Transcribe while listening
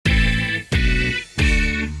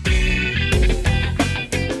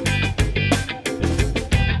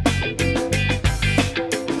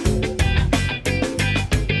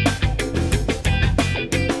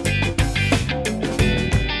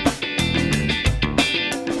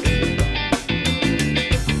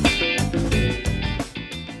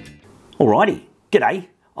Alrighty, g'day.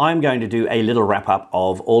 I'm going to do a little wrap up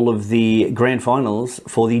of all of the grand finals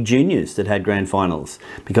for the juniors that had grand finals,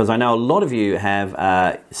 because I know a lot of you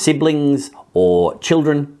have siblings or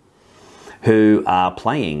children who are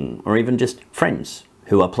playing, or even just friends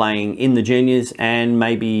who are playing in the juniors, and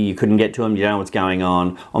maybe you couldn't get to them, you don't know what's going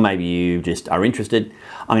on, or maybe you just are interested.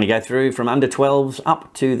 I'm going to go through from under 12s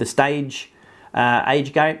up to the stage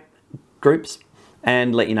age groups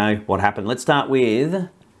and let you know what happened. Let's start with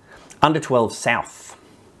under 12 South.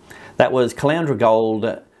 That was Caloundra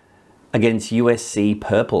Gold against USC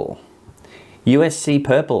Purple. USC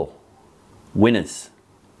Purple winners.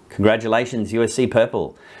 Congratulations, USC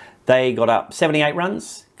Purple. They got up 78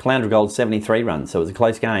 runs, Caloundra Gold 73 runs, so it was a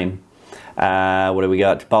close game. What do we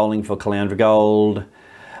got? Bowling for Caloundra Gold.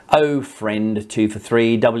 O Friend 2 for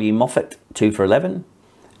 3, W Moffat 2 for 11,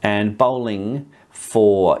 and bowling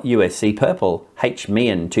for USC Purple, H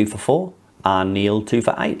Meehan 2 for 4, R Neil 2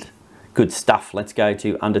 for 8. Good stuff. Let's go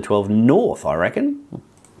to under 12 North, I reckon.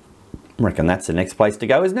 That's the next place to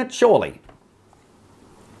go, isn't it? Surely.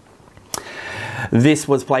 This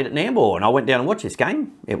was played at Nambour, and I went down and watched this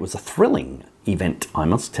game. It was a thrilling event, I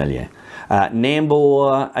must tell you.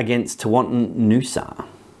 Nambour against Tewantin Noosa.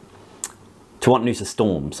 Tewantin Noosa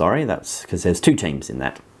Storm, sorry. That's because there's two teams in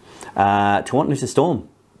that. Tewantin Noosa Storm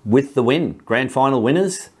with the win. Grand final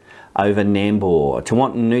winners over Nambour.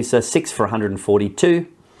 Tewantin Noosa 6 for 142.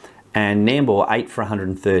 And Nambour 8 for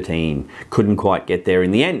 113. Couldn't quite get there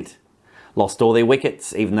in the end. Lost all their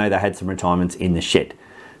wickets, even though they had some retirements in the shed.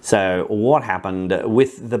 So what happened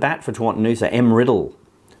with the bat for Tewantin Noosa? M Riddle,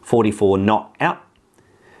 44 not out.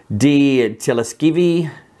 D Teleskivi,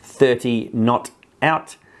 30 not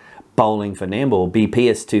out. Bowling for Nambour, B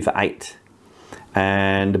Pierce 2 for 8.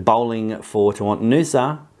 And bowling for Tewantin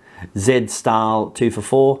Noosa, Z Stahl 2 for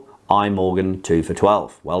 4. I Morgan 2 for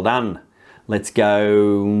 12. Well done. Let's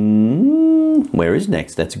go, where is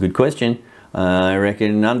next? That's a good question. I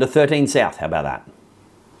reckon under 13 South, how about that?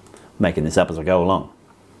 Making this up as I go along.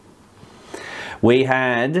 We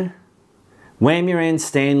had Wamuran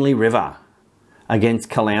Stanley River against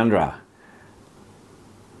Caloundra.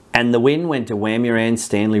 And the win went to Wamuran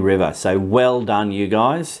Stanley River. So well done, you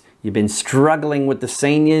guys. You've been struggling with the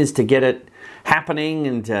seniors to get it happening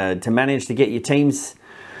and to manage to get your teams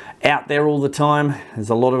out there all the time. There's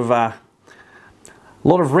a lot of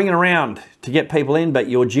ringing around to get people in, but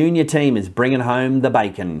your junior team is bringing home the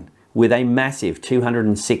bacon with a massive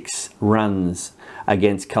 206 runs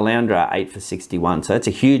against Caloundra, 8 for 61. So that's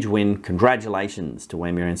a huge win. Congratulations to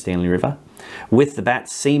Wamuran Stanley River. With the bat,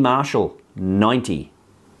 C Marshall, 90.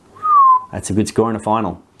 That's a good score in a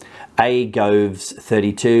final. A Goves,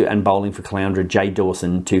 32, and bowling for Caloundra, J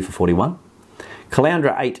Dawson, 2 for 41.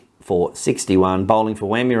 Caloundra, 8 for 61, bowling for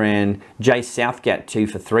Wamuran, J Southgate 2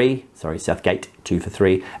 for 3, Southgate 2 for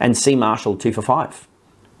 3, and C Marshall 2 for 5.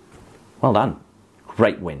 Well done.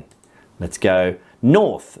 Great win. Let's go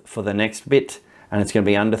North for the next bit, and it's going to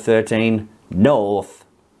be under 13 North.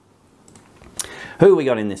 Who we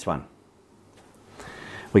got in this one?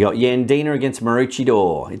 We got Yandina against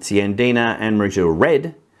Maroochydore. It's Yandina and Maroochydore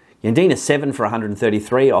Red. Yandina 7 for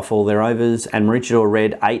 133 off all their overs, and Maroochydore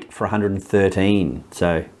Red 8 for 113.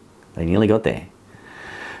 So they nearly got there.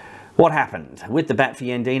 What happened? With the bat for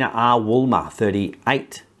Yandina, R Woolmer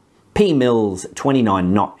 38, P Mills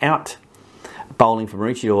 29 not out. Bowling for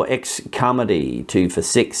Maroochydore, X Carmody 2 for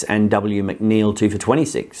 6, and W McNeil 2 for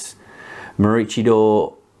 26.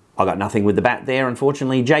 Maroochydore, I got nothing with the bat there,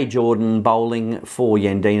 unfortunately. J Jordan bowling for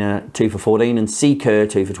Yandina 2 for 14, and C Kerr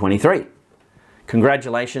 2 for 23.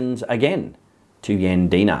 Congratulations again to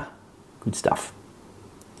Yandina. Good stuff.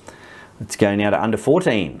 Let's go now to under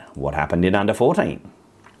 14. What happened in under 14?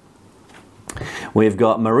 We've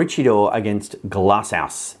got Maroochydore against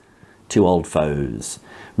Glasshouse. Two old foes.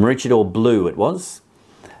 Maroochydore Blue it was.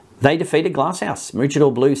 They defeated Glasshouse.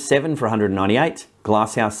 Maroochydore Blue 7 for 198.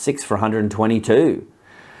 Glasshouse 6 for 122.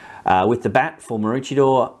 With the bat for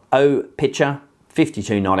Maroochydore, O Pitcher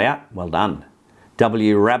 52 not out. Well done.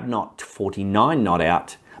 W Rabnot 49 not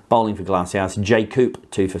out. Bowling for Glasshouse, J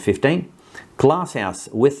Coop 2 for 15. Glasshouse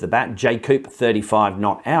with the bat, J Coop 35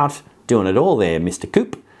 not out. Doing it all there, Mr.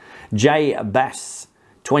 Coop. J Bass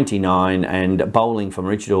 29, and bowling for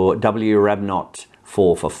Maroochydore, W Rabnot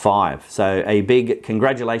 4 for 5. So a big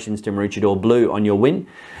congratulations to Maroochydore Blue on your win.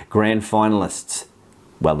 Grand finalists.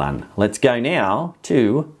 Well done. Let's go now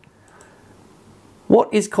to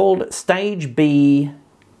what is called Stage B,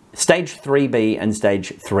 Stage 3B and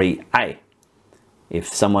Stage 3A. If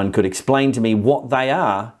someone could explain to me what they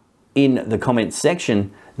are in the comments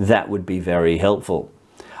section, that would be very helpful.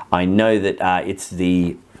 I know that it's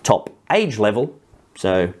the top age level,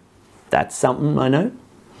 so that's something I know.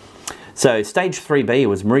 So stage 3B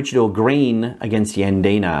was Maroochydore Green against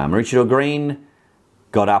Yandina. Maroochydore Green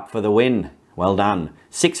got up for the win. Well done.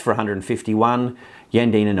 6 for 151,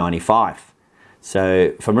 Yandina 95.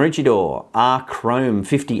 So for Maroochydore, R Chrome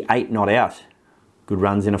 58 not out. Good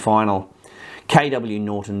runs in a final. KW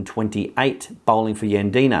Norton 28, bowling for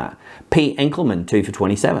Yandina. P Enkelman 2 for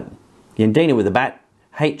 27. Yandina with a bat.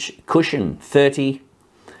 H Cushion 30.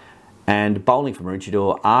 And bowling for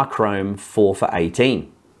Maroochydore, R Chrome 4 for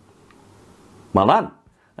 18. Well done.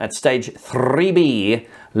 That's stage 3B.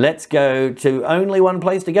 Let's go to only one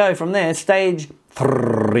place to go from there, stage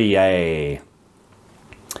 3A.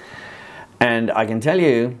 And I can tell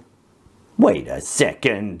you, wait a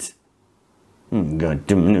second.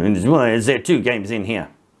 Why is there 2 games in here?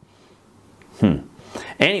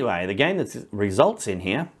 Anyway, the game that results in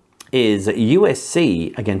here is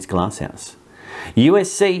USC against Glasshouse.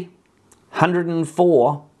 USC,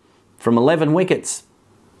 104 from 11 wickets.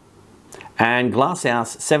 And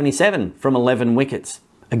Glasshouse, 77 from 11 wickets.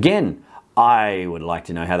 Again, I would like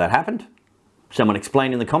to know how that happened. Someone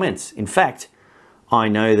explain in the comments. In fact, I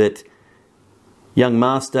know that young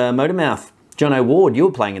master Motormouth, John O'Ward, you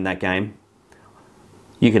were playing in that game.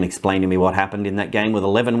 You can explain to me what happened in that game with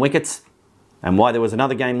 11 wickets and why there was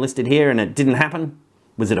another game listed here and it didn't happen.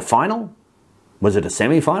 Was it a final? Was it a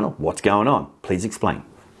semi-final? What's going on? Please explain.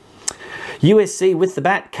 USC with the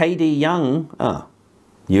bat, KD Young.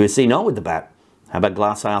 USC not with the bat. How about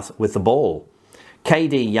Glasshouse with the ball?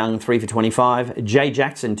 KD Young 3 for 25. J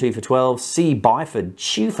Jackson 2 for 12. C Byford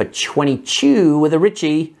 2 for 22 with a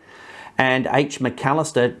Richie. And H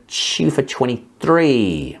McAllister 2 for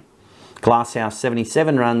 23. Glasshouse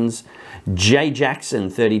 77 runs. J Jackson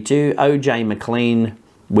 32. OJ McLean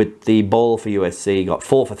with the ball for USC got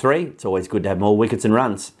 4 for 3. It's always good to have more wickets and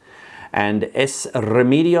runs. And S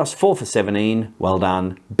Remedios 4 for 17. Well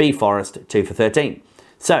done. B Forrest 2 for 13.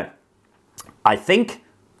 So I think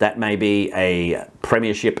that may be a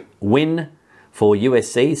premiership win for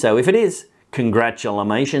USC. So if it is,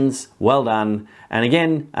 congratulations. Well done. And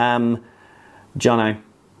again, Jono,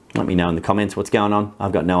 let me know in the comments what's going on.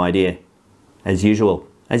 I've got no idea, as usual.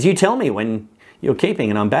 As you tell me when you're keeping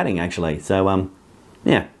and I'm batting, actually. So,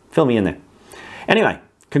 yeah, fill me in there. Anyway,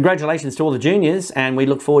 congratulations to all the juniors, and we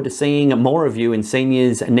look forward to seeing more of you in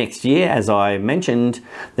seniors next year. As I mentioned,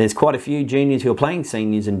 there's quite a few juniors who are playing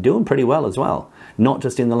seniors and doing pretty well as well, not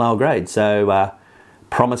just in the lower grade. So,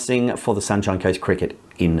 promising for the Sunshine Coast cricket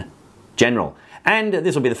in general. And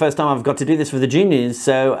this will be the first time I've got to do this for the juniors.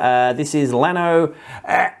 So this is Lanno.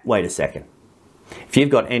 Wait a second. If you've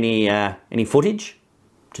got any footage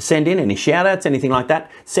to send in, any shout outs, anything like that,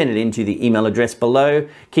 send it into the email address below.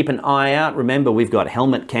 Keep an eye out. Remember, we've got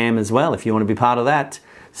helmet cam as well. If you want to be part of that,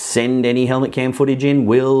 send any helmet cam footage in.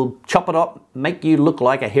 We'll chop it up, make you look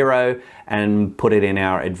like a hero, and put it in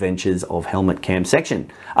our Adventures of Helmet Cam section.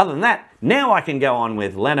 Other than that, now I can go on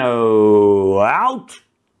with Lanno out.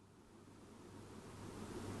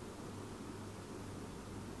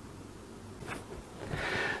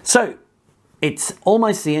 So, it's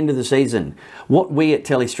almost the end of the season. What we at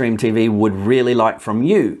Telestream TV would really like from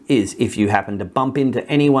you is if you happen to bump into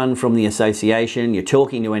anyone from the association, you're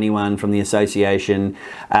talking to anyone from the association,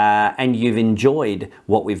 and you've enjoyed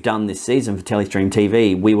what we've done this season for Telestream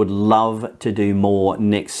TV, we would love to do more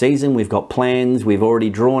next season. We've got plans, we've already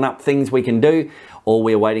drawn up things we can do. All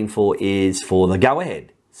we're waiting for is for the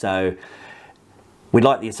go-ahead. So we'd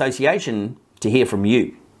like the association to hear from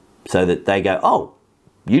you so that they go, oh,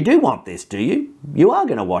 you do want this, do you? You are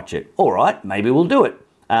going to watch it. All right, maybe we'll do it.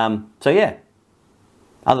 So yeah,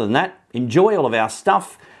 other than that, enjoy all of our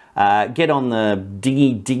stuff. Get on the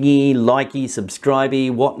dingy, likey,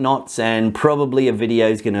 subscribey, whatnots, and probably a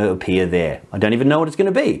video is going to appear there. I don't even know what it's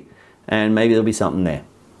going to be. And maybe there'll be something there.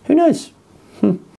 Who knows?